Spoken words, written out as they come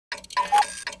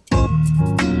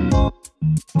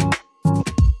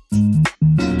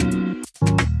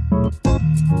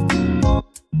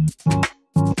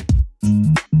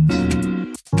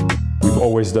We've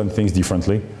always done things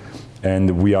differently,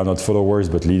 and we are not followers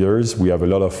but leaders. We have a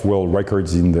lot of world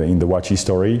records in the watch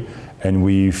history, and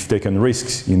we've taken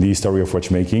risks in the history of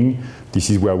watchmaking. This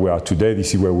is where we are today,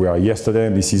 this is where we are yesterday,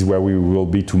 and this is where we will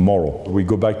be tomorrow. We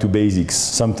go back to basics.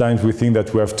 Sometimes we think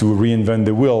that we have to reinvent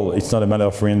the wheel. It's not a matter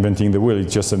of reinventing the wheel,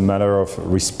 it's just a matter of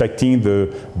respecting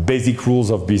the basic rules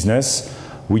of business,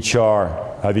 which are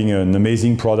having an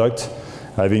amazing product,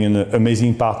 having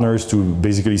amazing partners to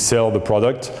basically sell the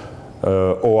product,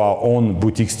 or our own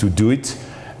boutiques to do it,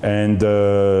 and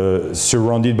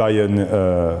surrounded by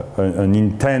an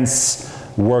intense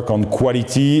work on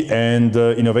quality and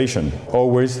innovation.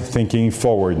 Always thinking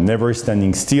forward, never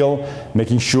standing still,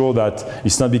 making sure that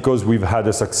it's not because we've had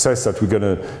a success that we're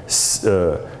going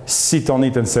to sit on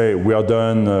it and say we are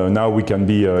done, now we can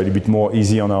be a little bit more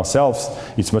easy on ourselves.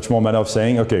 It's much more a matter of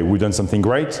saying, okay, we've done something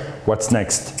great, what's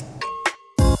next?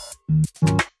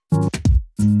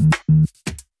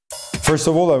 First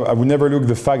of all, I would never look at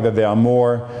the fact that there are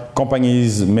more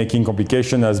companies making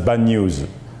complication as bad news.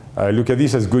 I look at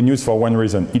this as good news for one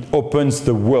reason. It opens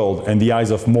the world and the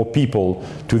eyes of more people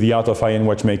to the art of high-end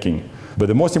watchmaking. But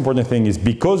the most important thing is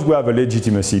because we have a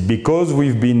legitimacy, because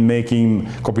we've been making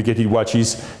complicated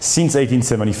watches since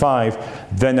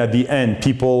 1875, then at the end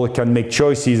people can make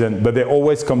choices, but they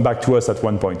always come back to us at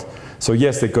one point. So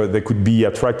yes, they could be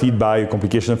attracted by a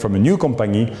complication from a new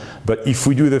company, but if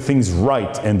we do the things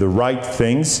right and the right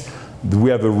things,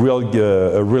 we have a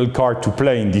real card to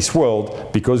play in this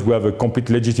world because we have a complete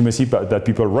legitimacy that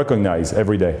people recognize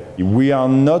every day. We are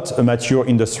not a mature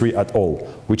industry at all,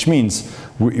 which means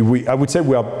I would say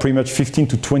we are pretty much 15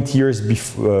 to 20 years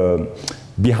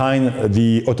behind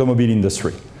the automobile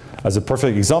industry. As a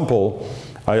perfect example,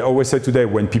 I always say today,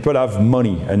 when people have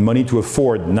money and money to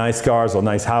afford nice cars or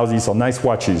nice houses or nice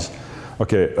watches,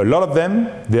 okay, a lot of them,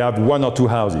 they have 1 or 2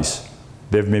 houses.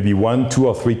 They have maybe 1, 2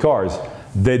 or 3 cars.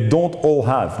 They don't all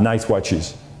have nice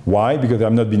watches. Why? Because they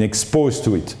have not been exposed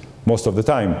to it most of the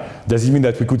time. Does it mean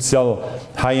that we could sell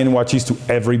high-end watches to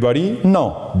everybody?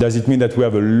 No. Does it mean that we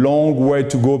have a long way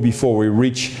to go before we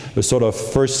reach a sort of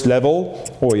first level?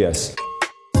 Oh yes.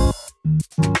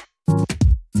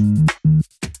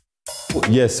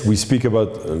 Yes, we speak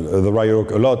about the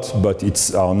Rylock a lot, but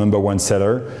it's our #1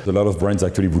 seller. A lot of brands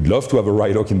actually would love to have a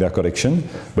Rylock in their collection,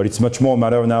 but it's much more a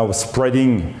matter now of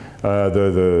spreading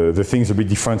the things a bit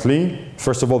differently.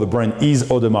 First of all, the brand is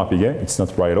Audemars Piguet, it's not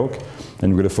Rylock,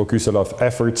 and we're going to focus a lot of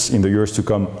efforts in the years to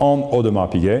come on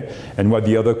Audemars Piguet and what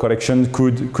the other collection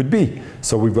could be.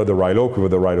 So we've got the Rylock, we've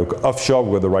got the Rylock Offshore,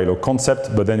 we've got the Rylock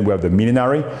Concept, but then we have the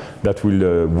Millenary that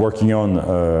we're working on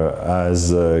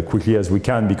as quickly as we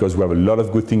can because we have a lot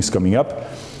of good things coming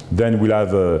up. Then we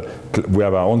have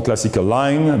our own classical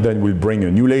line, then we'll bring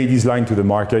a new ladies line to the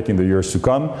market in the years to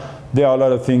come. There are a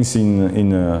lot of things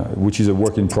which is a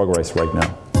work in progress right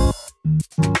now.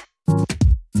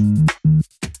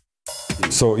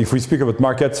 So if we speak about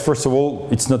markets, first of all,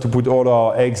 it's not to put all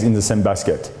our eggs in the same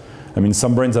basket. I mean,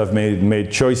 some brands have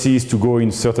made choices to go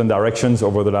in certain directions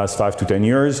over the last 5 to 10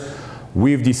 years.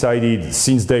 We've decided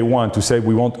since day one to say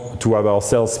we want to have our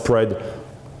sales spread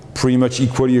pretty much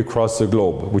equally across the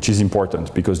globe, which is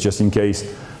important because just in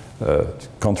case a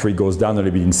country goes down a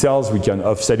little bit in sales, we can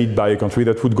offset it by a country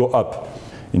that would go up.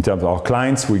 In terms of our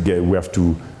clients, we have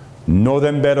to know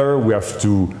them better, we have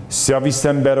to service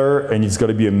them better, and it's got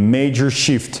to be a major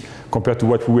shift compared to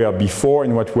what we were before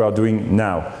and what we are doing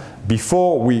now.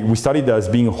 Before, we started as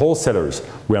being wholesalers.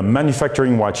 We are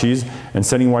manufacturing watches and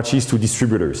selling watches to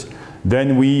distributors.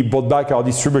 Then we bought back our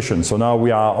distribution, so now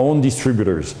we are our own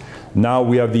distributors. Now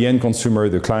we have the end consumer,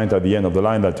 the client at the end of the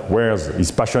line that is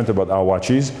passionate about our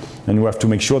watches, and we have to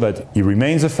make sure that he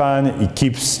remains a fan, he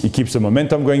keeps the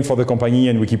momentum going for the company,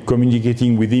 and we keep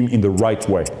communicating with him in the right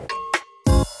way.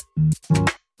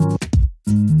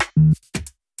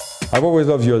 I've always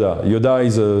loved Yoda. Yoda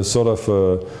is a sort of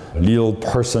a little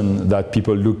person that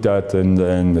people looked at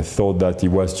and thought that he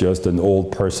was just an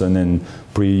old person and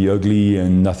pretty ugly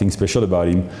and nothing special about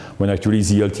him, when actually he's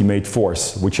the ultimate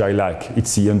force, which I like.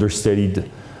 It's the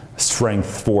understated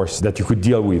strength force that you could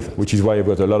deal with, which is why I've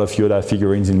got a lot of Yoda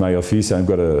figurines in my office, and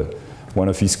I've got one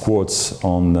of his quotes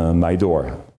on my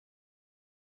door.